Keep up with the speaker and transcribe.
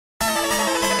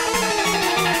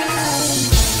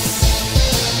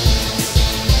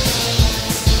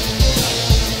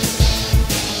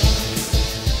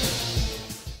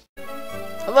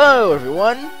Hello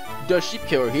everyone,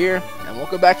 DaSheepKiller here, and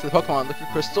welcome back to the Pokemon Liquid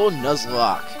Crystal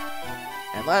Nuzlocke.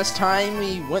 And last time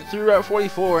we went through Route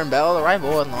 44 in Battle of the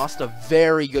Rival and lost a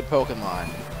very good Pokemon.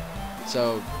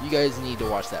 So you guys need to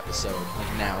watch that episode,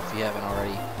 like now if you haven't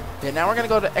already. Yeah, now we're gonna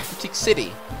go to Ecruteak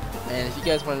City, and if you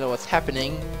guys want to know what's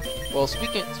happening, well,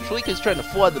 Suika's trying to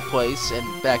flood the place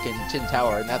and back in Tin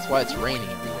Tower, and that's why it's raining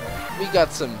everywhere. We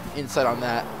got some insight on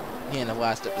that in the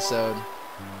last episode.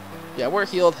 Yeah, we're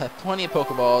healed, have plenty of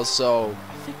Pokeballs, so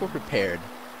I think we're prepared.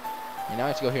 And now I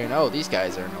have to go here and oh, these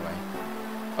guys are in the way.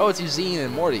 Oh, it's Eugene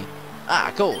and Morty.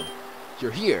 Ah, Gold.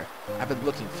 You're here. I've been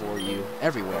looking for you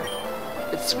everywhere.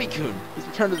 It's Suicune. He's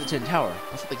returned to the Tin Tower.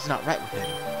 Something's not right with him.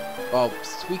 Well,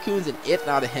 Suicune's an it,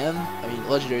 not a him. I mean,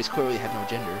 legendaries clearly have no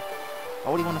gender.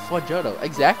 Why would he want to flood Johto?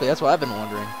 Exactly, that's what I've been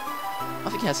wondering. I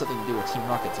think it has something to do with Team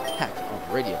Rocket's attack on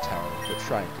the radio tower to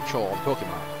try and control all the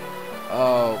Pokemon.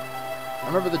 Oh. I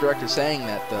remember the director saying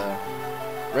that the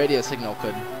radio signal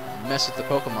could mess with the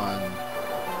Pokemon,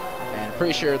 and I'm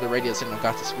pretty sure the radio signal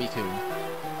got to Suicune.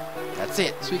 That's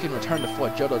it! Suicune returned to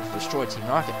flood Johto to destroy Team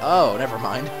Rocket. Oh, never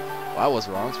mind. Well, I was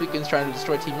wrong. Suicune's trying to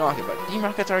destroy Team Rocket, but Team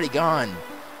Rocket's already gone.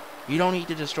 You don't need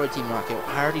to destroy Team Rocket.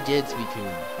 I already did,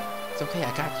 Suicune. It's okay,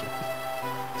 I got you.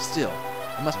 Still,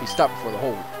 it must be stopped before the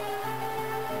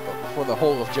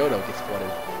whole of Johto gets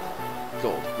flooded.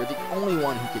 Gold, you're the only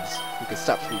one who could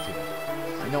stop Suicune.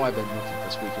 I know I've been looking for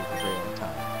Suicune for a very long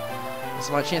time. This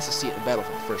is my chance to see it in battle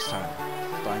for the first time.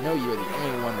 But I know you are the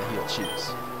only one that he will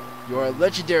choose. You are a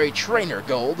legendary trainer,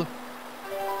 Gold!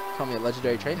 Call me a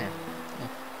legendary trainer.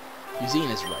 Yeah. Eugene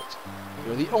is right.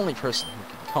 You're the only person who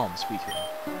can calm Suicune.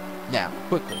 Now,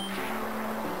 quickly.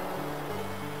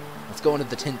 Let's go into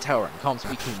the Tin Tower and calm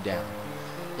Suicune down.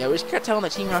 Yeah, we just kept telling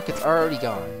that Team Rocket's already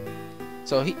gone.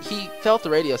 So he felt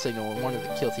the radio signal and wanted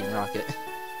to kill Team Rocket.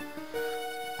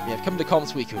 We have come to calm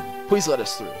Suicune. Please let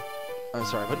us through. I'm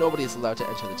sorry, but nobody is allowed to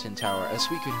enter the Tin Tower, as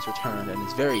Suicune has returned and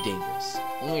is very dangerous.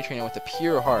 Only a trainer with a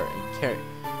pure heart and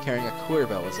carrying a clear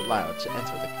bell is allowed to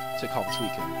enter to calm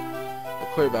Suicune. The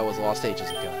clear bell was lost ages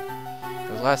ago.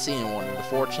 It was last seen in one of the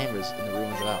 4 chambers in the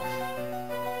ruins of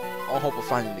Alph. All hope of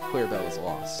finding the clear bell is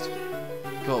lost.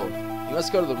 Gold, you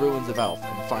must go to the ruins of Alph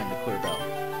and find the clear bell.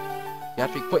 You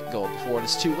have to be quick, Gold, before it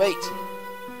is too late!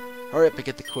 Hurry up and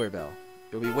get the clear bell.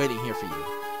 It'll be waiting here for you.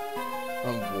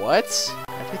 What?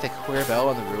 I have to get the clear bell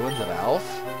in the ruins of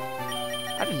Alph?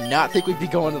 I did not think we'd be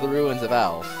going to the ruins of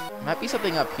Alph. Might be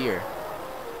something up here.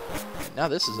 Now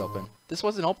this is open. This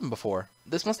wasn't open before.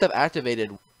 This must have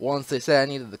activated once they said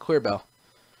I needed the clear bell.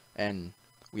 And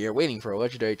we are waiting for a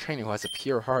legendary trainer who has a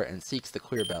pure heart and seeks the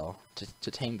clear bell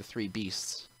to tame the 3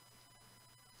 beasts.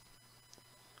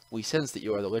 We sense that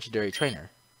you are the legendary trainer.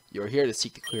 You are here to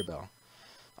seek the clear bell.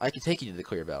 I can take you to the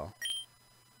clear bell.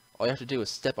 All you have to do is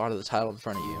step onto the tile in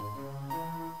front of you.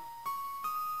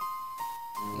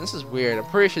 And this is weird. I'm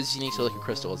pretty sure it's unique to Liquid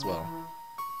Crystal as well.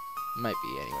 Might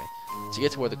be, anyway. To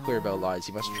get to where the clear bell lies,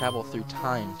 you must travel through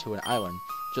time to an island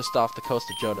just off the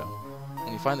coast of Johto.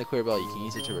 When you find the clear bell, you can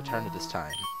use it to return to this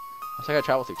time. So I gotta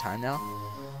travel through time now?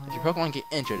 If your Pokemon get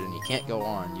injured and you can't go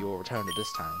on, you will return to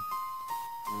this time.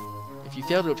 If you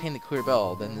fail to obtain the clear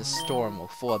bell, then this storm will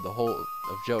flood the whole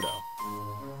of Johto.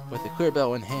 With the clear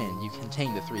bell in hand, you can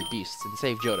tame the 3 beasts and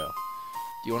save Johto.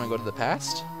 Do you want to go to the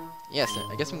past? Yes,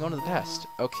 I guess I'm going to the past.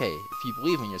 Okay, if you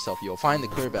believe in yourself, you will find the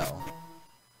clear bell.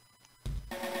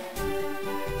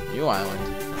 New island.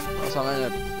 Also, I'm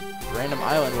in a random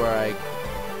island where I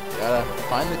gotta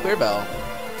find the clear bell.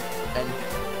 And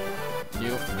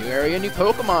new area, new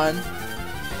Pokemon.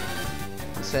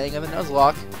 The saying of the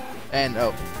Nuzlocke. And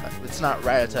oh, it's not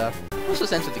Rattata. Let's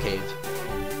just enter the cave.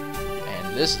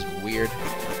 And this is weird.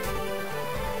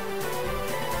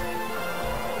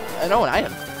 And oh, an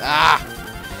item. Ah!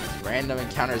 Random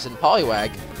encounters in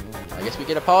Poliwag. I guess we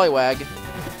get a Poliwag.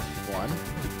 1,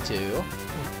 2,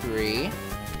 3.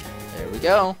 There we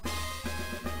go.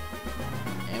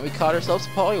 And we caught ourselves a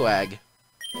Poliwag.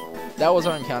 That was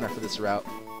our encounter for this route.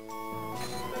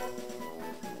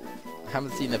 I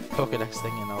haven't seen the Pokedex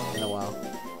thing in a while.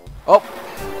 Oh!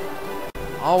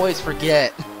 Always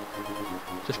forget.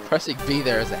 Just pressing B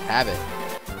there is a habit.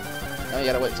 Now you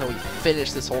gotta wait until we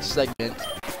finish this whole segment.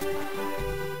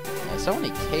 There's so many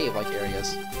cave-like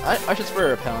areas. I should spray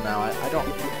repel now. I don't...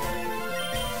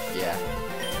 Yeah.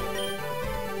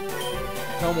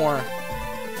 No more.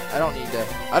 I don't need to...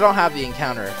 I don't have the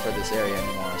encounter for this area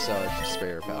anymore, so I should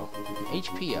spray repel.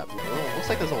 HP up. Oh, looks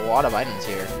like there's a lot of items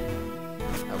here.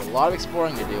 I have a lot of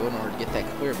exploring to do in order to get that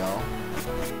clear bell.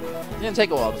 It's gonna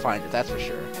take a while to find it, that's for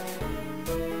sure.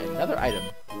 Another item.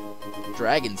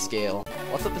 Dragon Scale.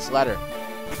 What's up this ladder?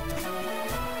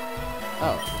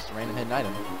 Oh, just a random hidden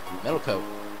item. Metal Coat.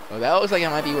 Oh, that looks like it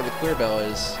might be where the clear bell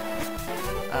is.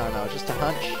 I don't know, just a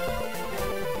hunch.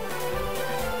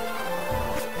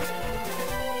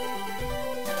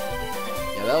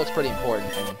 Yeah, that looks pretty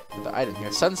important. And the item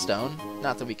here, Sunstone.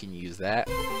 Not that we can use that.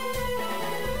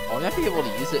 Oh, we might be able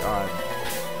to use it on...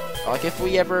 Like, if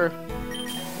we ever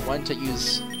wanted to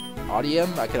use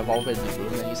Audium, I could evolve it into Boom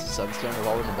and then use the Sunstone,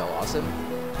 evolve it into Bellossom.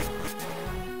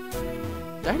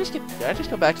 Did I just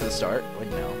go back to the start? Wait,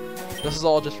 no. This is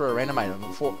all just for a random item.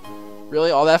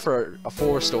 Really? All that for a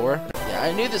full restore? Yeah,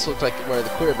 I knew this looked like where the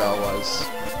clear bell was.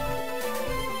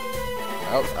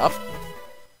 Oh, up.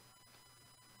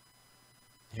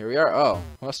 Here we are. Oh,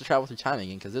 we must have traveled through time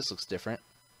again, because this looks different.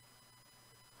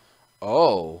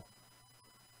 Oh.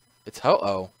 It's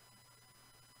Ho-Oh.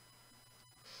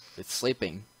 It's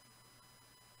sleeping.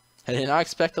 I did not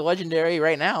expect a legendary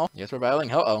right now. Yes, we're battling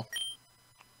Ho-Oh.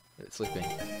 It's sleeping.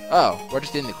 Oh, we're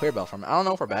just getting the clear bell from it. I don't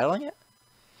know if we're battling it.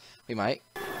 We might.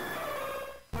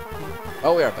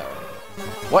 Oh, we are battling.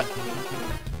 What?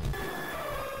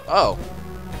 Oh.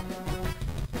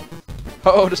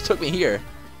 Oh, just took me here.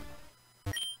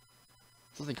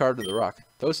 Something carved to the rock.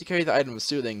 Those who carry the item of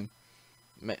soothing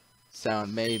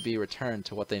sound may be returned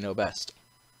to what they know best.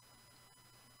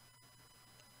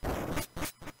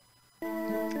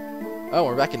 Oh,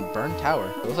 we're back in Burned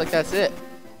Tower. It looks like that's it.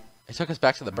 It took us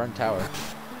back to the Burned Tower.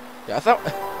 Yeah, I thought...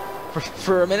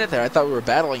 for a minute there, I thought we were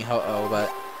battling Ho-Oh, but...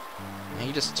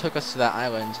 he just took us to that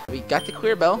island. We got the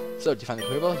clear bell. So, did you find the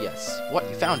clear bell? Yes. What?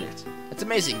 You found it. It's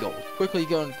amazing gold. Quickly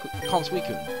go and calm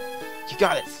Suicune. You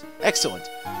got it. Excellent.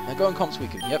 Now go and calm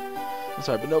Suicune. Yep. I'm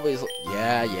sorry, but nobody's...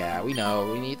 Yeah, we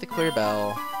know. We need the clear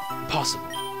bell. Impossible.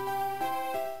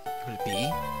 Could it be?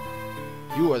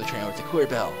 You are the trainer with the clear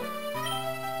bell.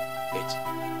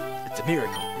 It's a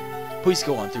miracle. Please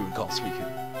go on through and calm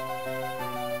Suicune.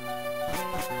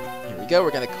 Here we go.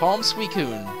 We're gonna calm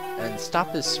Suicune and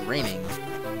stop this raining.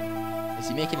 Is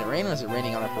he making it rain, or is it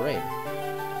raining on a parade?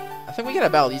 I think we gotta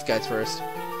battle these guys first.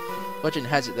 Legend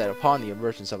has it that upon the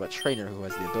emergence of a trainer who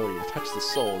has the ability to touch the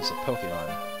souls of Pokemon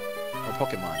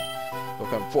will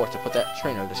come forth to put that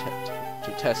trainer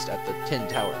to test at the Tin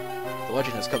Tower. The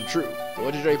legend has come true. The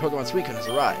legendary Pokemon Suicune has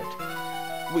arrived.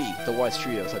 We, the Wise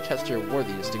Trio, shall test your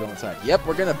worthiness to go inside. Yep,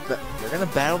 we're gonna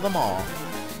battle them all.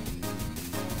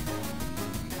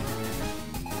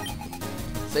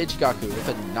 Sage Gaku with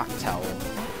a Noctowl.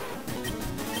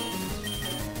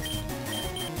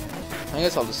 I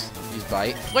guess I'll just use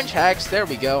Bite. Flinch Hacks, there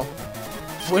we go.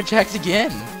 Flinch Hacks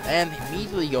again! And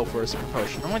immediately go for a Super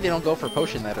Potion. Normally they don't go for a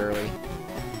potion that early.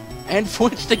 And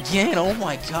flinched again, oh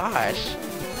my gosh!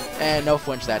 And no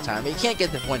flinch that time. You can't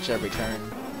get the flinch every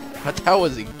turn. But that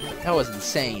was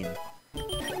insane.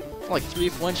 Like 3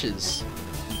 flinches.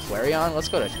 Flareon? Let's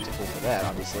go to Tickle for that,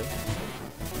 obviously.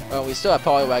 Oh, we still have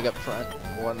Poliwag up front.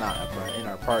 Well, not up front, in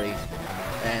our party.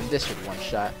 And this should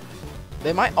one-shot.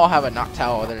 They might all have a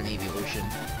Noctowl other than Evolution.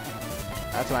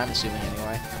 That's what I'm assuming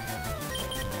anyway.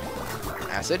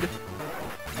 Acid.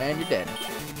 And you're dead.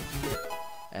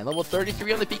 And level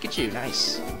 33 on the Pikachu.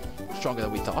 Nice. Stronger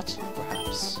than we thought,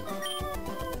 perhaps.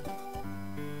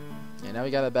 And now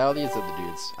we gotta battle these other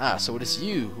dudes. Ah, so it is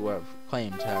you who have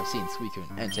claimed to have seen Suicune,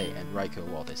 Entei, and Raikou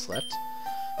while they slept.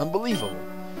 Unbelievable.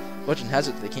 Legend has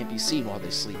it that they can't be seen while they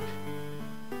sleep.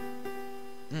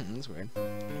 That's weird.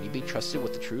 Can you be trusted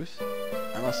with the truth?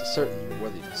 I must ascertain your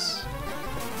worthiness.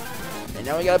 And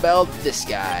now we gotta battle this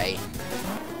guy.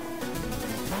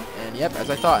 And yep, as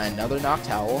I thought, another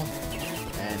Noctowl.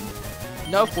 And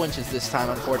no flinches this time,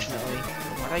 unfortunately.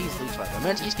 Why did I use Leech Life? I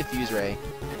meant to use Confuse Ray.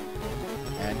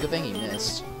 And good thing he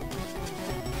missed.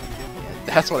 Yeah,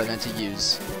 that's what I meant to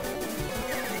use.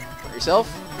 For yourself?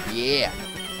 Yeah.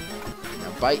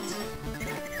 Now bite.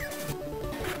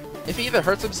 If he either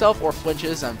hurts himself or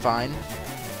flinches, I'm fine.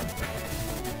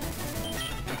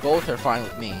 Both are fine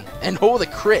with me. And oh, the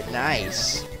crit,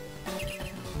 nice.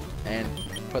 And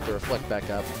put the reflect back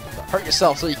up. But hurt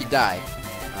yourself so you can die.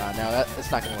 No,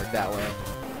 that's not gonna work that way.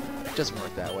 It doesn't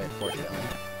work that way, unfortunately.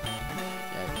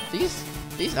 Yeah,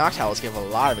 these Noctowls give a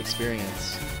lot of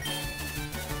experience.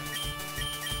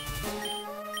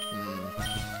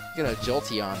 Get a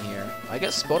Jolteon here. I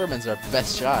guess Spoderman's our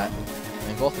best shot. I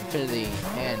mean, both Infinity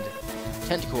and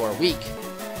Tentacool are weak.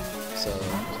 So,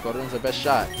 Spoderman's our best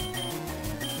shot.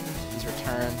 He's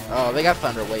returned. Oh, they got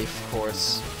Thunder Wave, of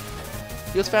course.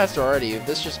 He was faster already.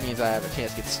 This just means I have a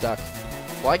chance to get stuck.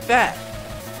 Like that!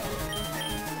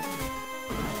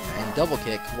 And Double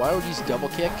Kick. Why would you use Double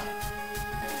Kick?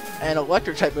 An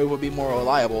Electric type move would be more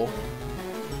reliable.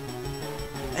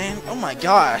 And, oh my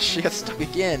gosh, she got stuck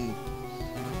again.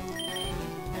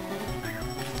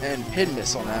 And Pin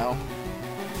Missile now.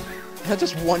 That's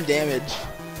just 1 damage.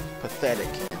 Pathetic.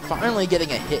 finally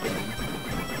getting a hit in.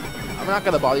 I'm not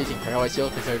gonna bother using Paralyze Heal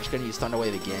because they're just gonna use Thunder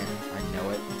Wave again. I know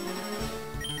it.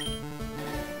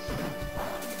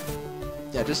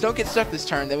 Yeah, just don't get stuck this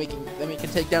turn. Then we can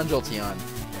take down Jolteon.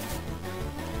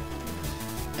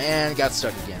 And got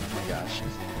stuck again. Oh my gosh.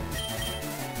 And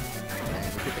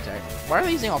quick attack. Why are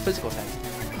they using all physical attacks?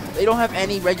 They don't have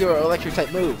any regular electric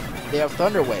type move. They have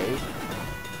Thunder Wave.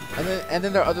 And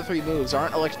then their other 3 moves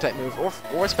aren't electric type move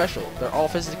or special. They're all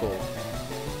physical.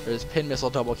 There's Pin Missile,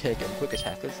 Double Kick, and Quick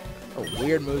Attack. That's a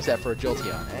weird moveset for a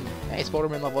Jolteon. And hey,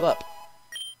 Spoderman leveled up.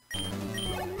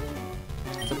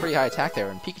 It's a pretty high attack there.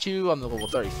 And Pikachu on the level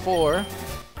 34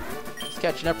 is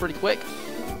catching up pretty quick.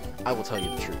 I will tell you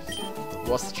the truth.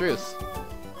 What's the truth?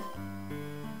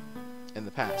 In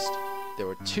the past, there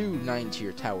were 2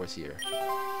 9-tier towers here.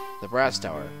 The Brass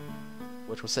Tower,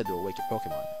 which was said to awaken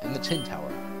Pokemon, and the Tin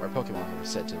Tower, where Pokemon were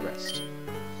said to rest.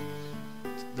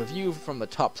 The view from the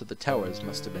tops of the towers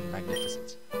must have been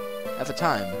magnificent. At the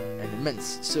time, an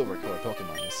immense silver-colored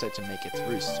Pokemon was said to make its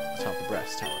roost atop the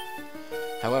Brass Tower.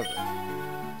 However,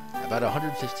 about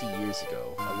 150 years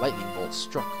ago, a lightning bolt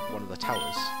struck one of the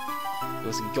towers. It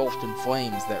was engulfed in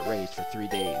flames that raged for 3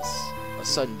 days. A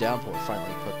sudden downpour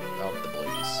finally put out the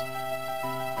blaze.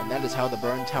 And that is how the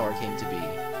burned tower came to be.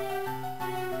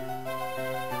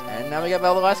 And now we got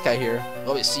Velasquez here.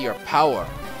 Let me see your power.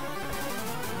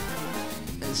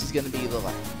 And this is gonna be the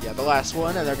last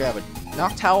one, and they're gonna have a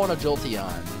Noctowl and a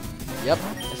Jolteon. Yep.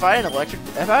 If I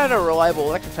had a reliable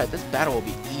electric type, this battle will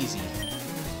be easy.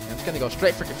 I'm just gonna go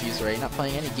straight for Confuse Ray, not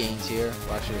playing any games here.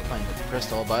 Well, actually, we're playing with the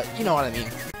Crystal, but you know what I mean.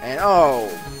 And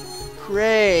oh,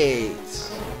 great,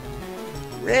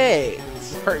 great.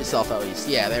 Hurt yourself at least.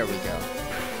 Yeah, there we go.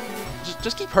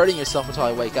 Just keep hurting yourself until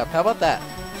I wake up. How about that?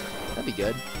 That'd be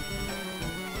good.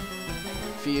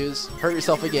 Fuse. Hurt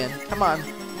yourself again. Come on.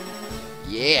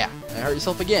 Yeah. And hurt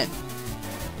yourself again.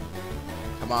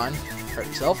 Come on. Hurt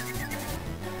yourself.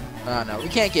 Oh no, we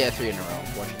can't get a 3 in a row,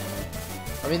 unfortunately.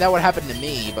 I mean, that would happen to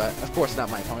me, but of course not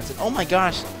my opponents. And oh my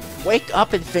gosh, wake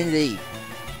up, Infinity!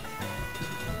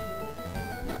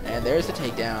 And there's the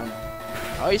takedown.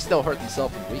 Oh, he still hurt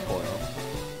himself in recoil.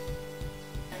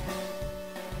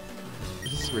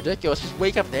 This is ridiculous. Just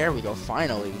wake up. There we go.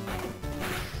 Finally.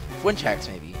 Flinch hacks,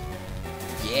 maybe.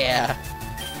 Yeah.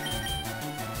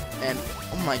 And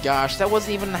oh my gosh, that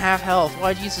wasn't even half health.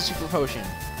 Why'd you use the super potion?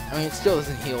 I mean, it still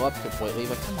doesn't heal up completely,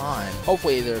 but come on.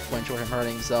 Hopefully either flinch or him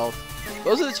hurting himself.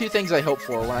 Those are the 2 things I hope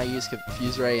for when I use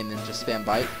Confuse Ray and then just spam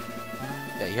Bite.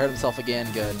 Yeah, he hurt himself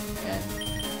again. Good. And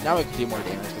now we can do more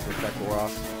damage because we're Reflect wore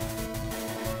off.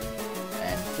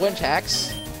 And flinch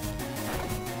hacks.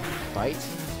 Bite.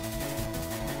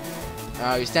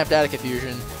 He snapped out of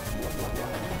Confusion.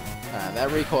 That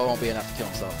recoil won't be enough to kill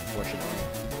himself, unfortunately.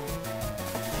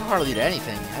 He hardly did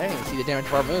anything. I didn't even see the damage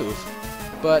of our move.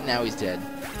 But now he's dead.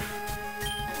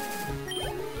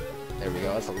 There we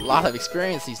go. That's a lot of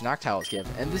experience these Noctowls give.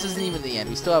 And this isn't even the end.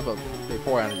 We still have a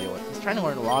Vaporeon to deal with. He's trying to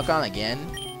learn to Lock On again.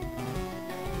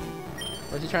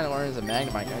 Or is he trying to learn as a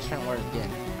Magnemite? He's trying to learn it again.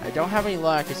 I don't have any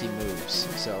low accuracy moves,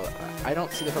 so I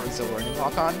don't see the purpose of learning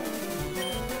Lock On.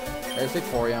 There's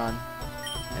Vaporeon.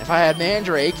 And if I had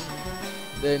Mandrake,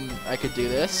 then I could do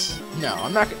this. No,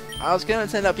 I'm not. I was gonna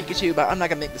send out Pikachu, but I'm not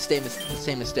gonna make the same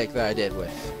mistake that I did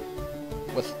with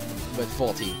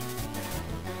Volty.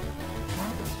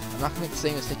 I'm not gonna make the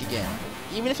same mistake again.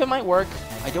 Even if it might work,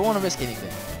 I don't want to risk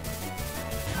anything.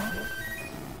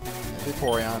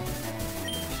 Vaporeon.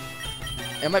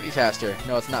 It might be faster.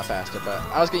 No, it's not faster, but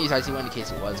I was gonna use Icy Wind in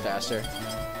case it was faster.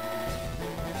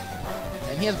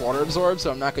 And he has Water Absorb,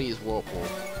 so I'm not gonna use Whirlpool.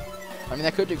 I mean,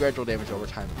 that could do gradual damage over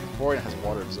time, but Vaporeon has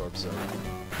Water Absorb, so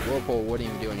Whirlpool wouldn't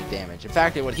even do any damage. In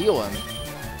fact, it would heal him,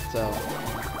 so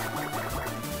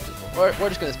we're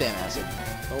just going to spam Acid.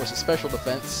 Oh, it's a special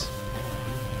defense.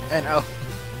 And oh,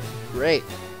 great.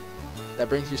 That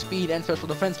brings your speed and special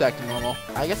defense back to normal.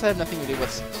 I guess I have nothing to do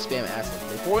with spam Acid.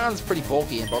 Vaporeon's pretty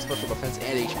bulky in both special defense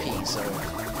and HP, so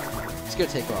it's going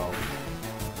to take a while.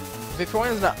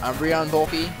 Vaporeon's not Umbreon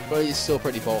bulky, but he's still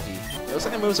pretty bulky. Those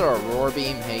second moves are Aurora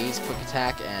Beam, Haze, Quick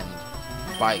Attack, and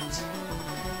Bite.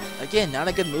 Again, not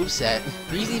a good moveset.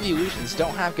 These evolutions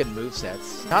don't have good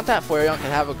movesets. Not that Flareon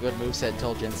could have a good moveset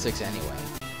until Gen 6 anyway.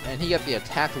 And he got the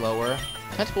attack lower.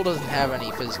 Tentacle doesn't have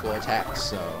any physical attacks,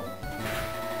 so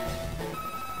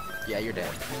yeah, you're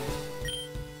dead.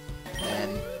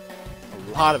 And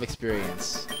a lot of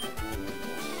experience.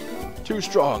 Too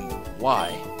strong.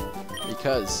 Why?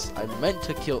 Because I meant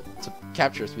to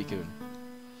capture Suicune.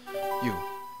 You.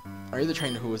 Are you the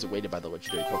trainer who was awaited by the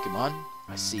legendary Pokemon?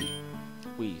 I see.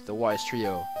 We, the wise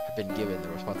trio, have been given the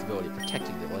responsibility of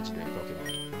protecting the legendary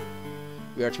Pokemon.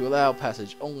 We are to allow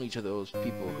passage only to those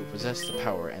people who possess the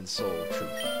power and soul of truth.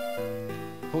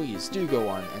 Please do go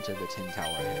on and enter the Tin Tower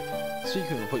ahead.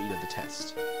 Suicune will put you to the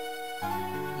test.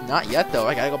 Not yet though,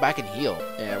 I gotta go back and heal.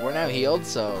 Yeah, we're now healed,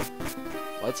 so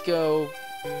let's go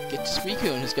get to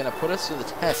Suicune, who's gonna put us to the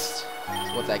test.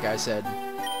 That's what that guy said.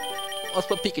 Let's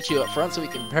put Pikachu up front so we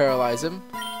can paralyze him.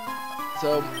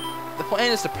 So the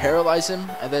plan is to paralyze him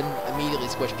and then immediately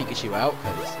switch Pikachu out,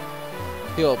 because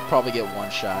he'll probably get one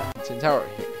shot. Tin Tower.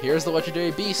 Here's the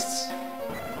legendary beasts.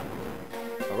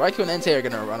 Well, Raikou and Entei are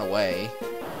gonna run away.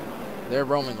 They're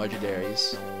roaming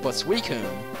legendaries. But Suicune,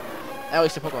 at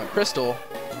least a Pokemon Crystal.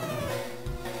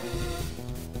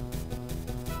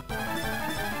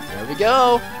 There we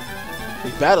go.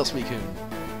 We battle Suicune.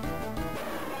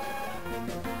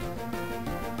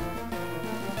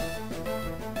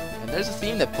 And there's a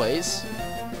theme that plays.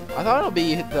 I thought it would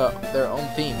be their own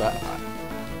theme, but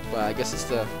I guess it's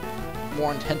the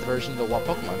more intense version of the One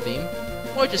Pokemon theme,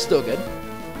 which is still good.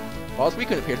 While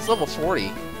Suicune appeared, it's level 40.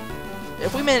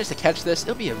 If we manage to catch this,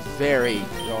 it'll be a very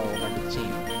well-remembered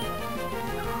team.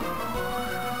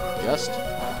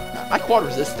 I quad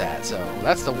resist that, so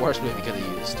that's the worst move he could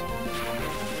have used.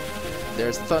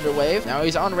 There's the Thunder Wave. Now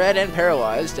he's on red and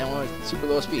paralyzed, and with super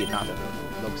low speed. Not that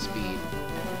low speed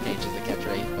changes the catch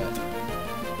rate, but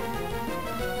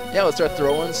yeah, let's start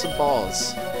throwing some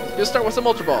balls. Let's start with some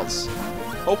Ultra Balls.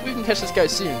 Hope we can catch this guy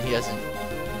soon. He doesn't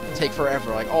take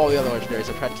forever like all the other legendaries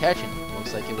have tried to catch him.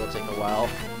 Looks like it will take a while.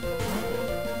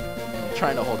 And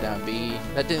trying to hold down B.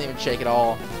 That didn't even shake at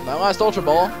all. My last Ultra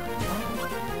Ball.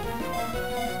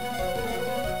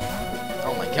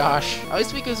 Oh my gosh. At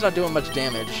least Suicune's not doing much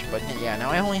damage. But yeah,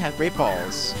 now I only have Great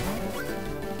Balls.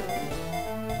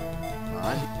 Come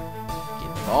on. Get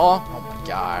the ball. Oh my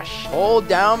gosh. Hold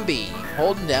down B.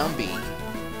 Holding down B.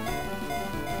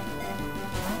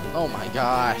 Oh my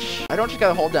gosh. I don't just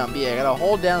gotta hold down B, I gotta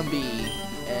hold down B.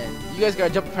 And you guys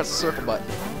gotta jump and press the circle button.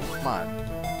 Come on.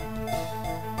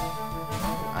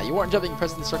 You weren't jumping and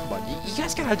pressing the circle button. You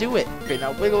guys gotta do it. Okay,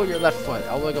 now wiggle your left foot.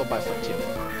 I'll wiggle my foot too.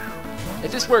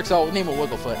 If this works, I'll name a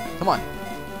Wiggle Foot. Come on.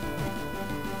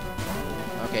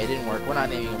 Okay, it didn't work. We're not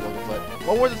naming a Wiggle Foot.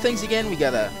 What were the things again? We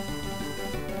gotta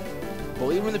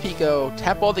believe in the Pico,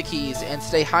 tap all the keys, and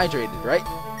stay hydrated, right?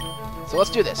 So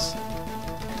let's do this.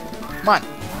 Come on.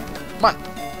 Come on.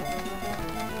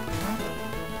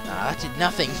 That did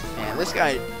nothing. Man, this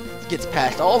guy gets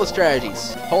past all the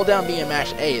strategies. Hold down B and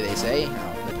mash A, they say.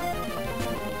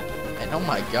 And oh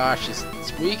my gosh, this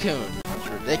Suicune. It's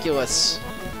ridiculous.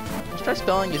 Let's try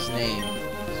spelling his name.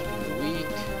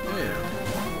 Suicune.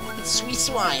 It's Sweet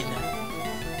Swine.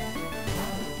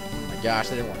 Oh my gosh,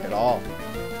 that didn't work at all.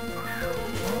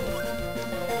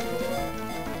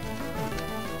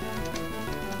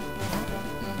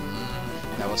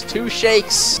 That was 2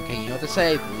 shakes. Okay, you know what to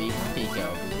say. Believe in the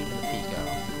Pico. Believe in the Pico.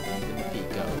 Believe in the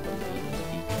Pico. Believe in the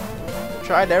Pico. I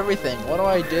tried everything. What do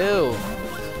I do?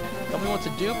 Tell me what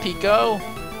to do, Pico.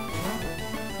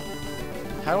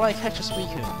 How do I catch a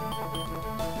Suicune?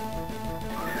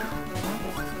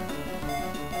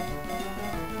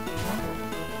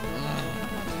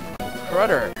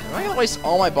 Crutter. Am I gonna waste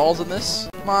all my balls on this?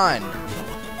 Come on.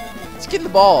 Let's get in the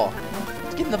ball.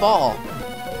 Let's get in the ball.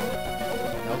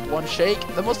 1 shake.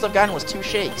 The most I've gotten was 2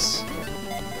 shakes.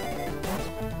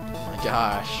 Oh my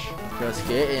gosh. Just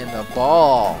get in the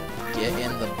ball. Get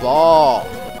in the ball.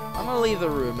 I'm gonna leave the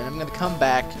room and I'm gonna come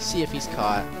back, see if he's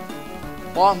caught.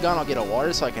 While I'm gone, I'll get a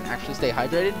water so I can actually stay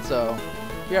hydrated. So,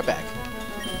 be right back.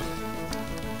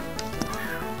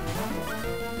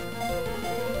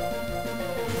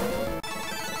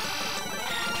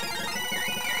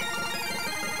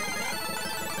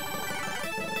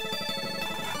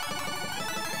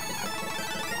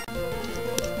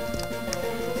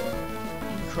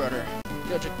 Crutter.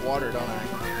 Gotta drink water, don't I?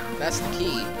 That's the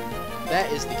key. That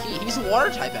is the key. He's a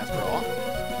water type after all.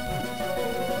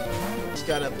 Just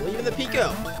gotta believe in the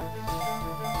Pico.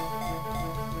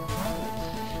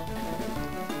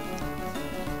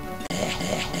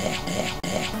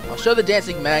 I'll show the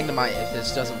dancing Magnemite if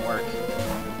this doesn't work.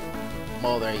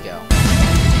 Well, there you go.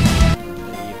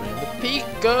 Believe in the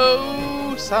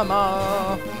Pico,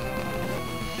 Sama.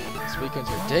 This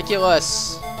weekend's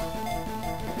ridiculous.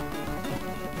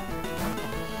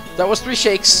 That was 3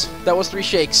 shakes. That was 3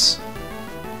 shakes.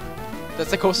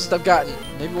 That's the closest I've gotten.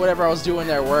 Maybe whatever I was doing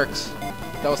there worked.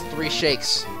 That was 3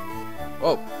 shakes.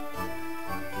 Whoa.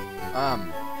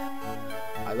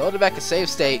 I loaded back a save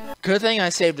state. Good thing I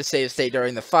saved a save state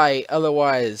during the fight.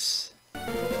 Otherwise,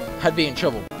 I'd be in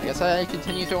trouble. I guess I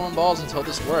continue throwing balls until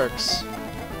this works.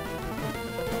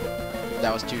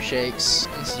 That was 2 shakes.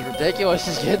 This is ridiculous.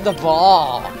 Just get the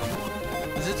ball.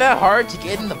 Is it that hard to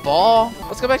get in the ball?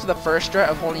 Let's go back to the first strat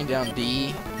of holding down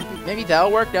B. Maybe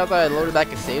that'll work now that I loaded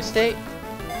back a save state?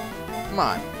 Come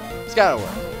on. It's gotta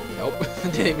work. Nope.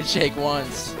 Didn't even shake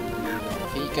once.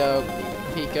 Pico,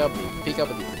 Pico, Pico,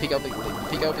 Pico,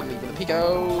 Pico,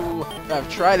 Pico. I've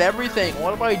tried everything.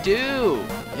 What do I do?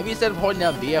 Maybe instead of holding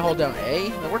down B, I hold down A?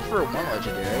 That worked for one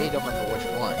legendary. I don't remember which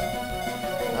one.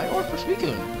 I go for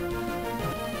Suicune.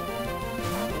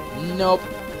 Nope.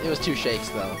 It was 2 shakes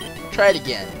though. Try it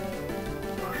again.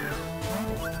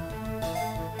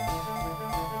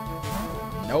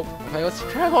 Nope. Okay, let's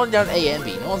try holding down A and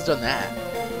B. No one's done that.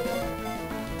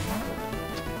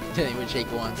 Didn't even shake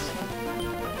once.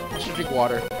 I should drink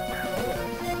water.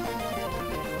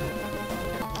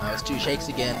 That was 2 shakes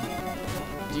again.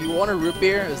 Do you want a root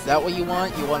beer? Is that what you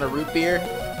want? You want a root beer?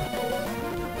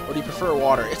 Or do you prefer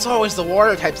water? It's always the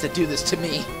water types that do this to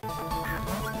me.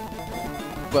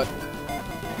 But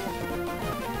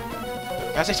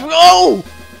oh!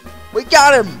 We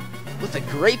got him! With a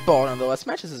great ball, though. Let's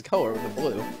match his color with the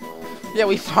blue. Yeah,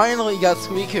 we finally got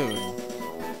Suicune.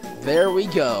 There we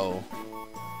go.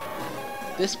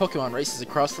 This Pokemon races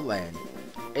across the land.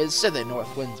 It is said that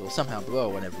north winds will somehow blow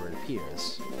whenever it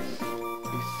appears.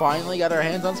 We finally got our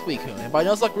hands on Suicune, and by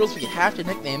Nuzlocke rules we have to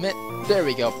nickname it. There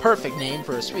we go, perfect name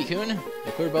for a Suicune.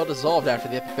 The clear bell dissolved after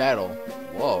the epic battle.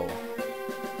 Whoa.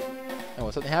 Oh,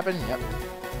 what, something happened? Yep.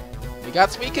 We got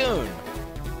Suicune!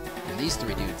 And these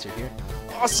 3 dudes are here.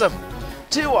 Awesome!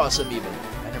 2 awesome even!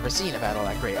 I've never seen a battle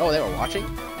that great. Oh, they were watching?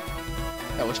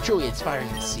 That was truly inspiring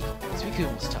to see.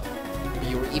 Suicune was tough, but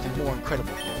you were even more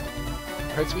incredible.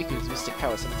 I heard Suicune's mystic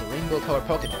power summons a rainbow-colored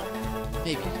Pokemon.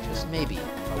 Maybe, just maybe,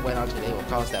 what went on today will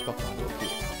cause that Pokemon to appear.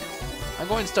 I'm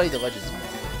going to study the legends more.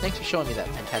 Thanks for showing me that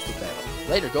fantastic battle.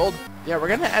 Later, Gold! Yeah, we're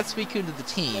gonna add Suicune to the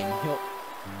team.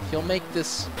 He'll make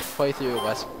this playthrough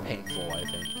less painful, I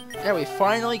think. Yeah, we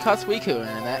finally caught Suicune,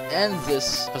 and that ends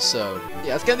this episode. Yeah,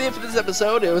 that's gonna be it for this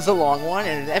episode. It was a long one,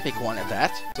 and an epic one at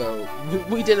that. So,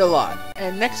 we did a lot.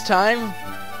 And next time,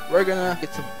 we're gonna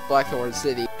get to Blackthorn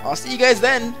City. I'll see you guys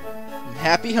then, and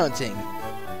happy hunting!